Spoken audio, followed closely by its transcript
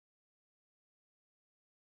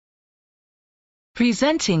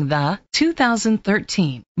Presenting the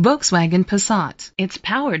 2013 Volkswagen Passat. It's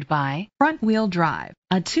powered by front-wheel drive,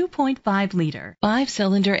 a 2.5-liter,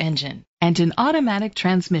 5-cylinder engine, and an automatic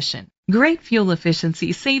transmission. Great fuel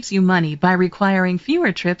efficiency saves you money by requiring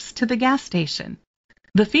fewer trips to the gas station.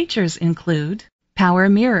 The features include power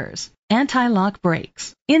mirrors, anti-lock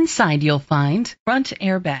brakes. Inside you'll find front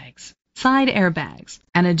airbags, side airbags,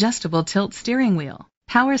 an adjustable tilt steering wheel,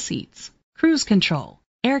 power seats, cruise control,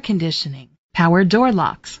 air conditioning, power door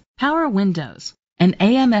locks, power windows, an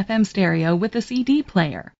AM/FM stereo with a CD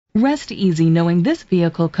player. Rest easy knowing this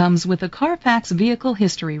vehicle comes with a Carfax Vehicle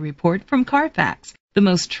History Report from Carfax, the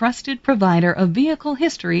most trusted provider of vehicle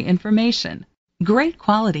history information. Great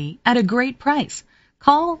quality at a great price.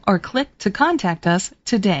 Call or click to contact us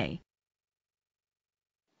today.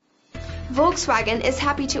 Volkswagen is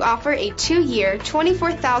happy to offer a 2-year,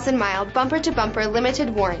 24,000-mile bumper-to-bumper limited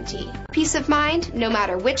warranty. Peace of mind no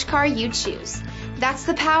matter which car you choose. That's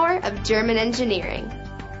the power of German engineering.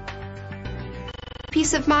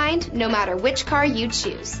 Peace of mind no matter which car you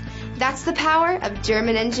choose. That's the power of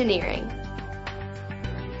German engineering.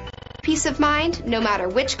 Peace of mind no matter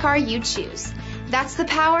which car you choose. That's the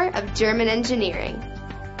power of German engineering.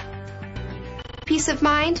 Peace of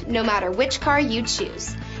mind no matter which car you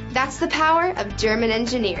choose. That's the power of German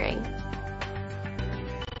engineering.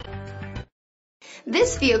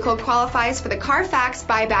 This vehicle qualifies for the Carfax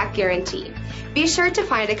buyback guarantee. Be sure to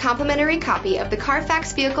find a complimentary copy of the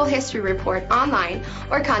Carfax Vehicle History Report online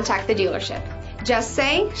or contact the dealership. Just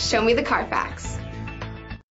say, "Show me the Carfax."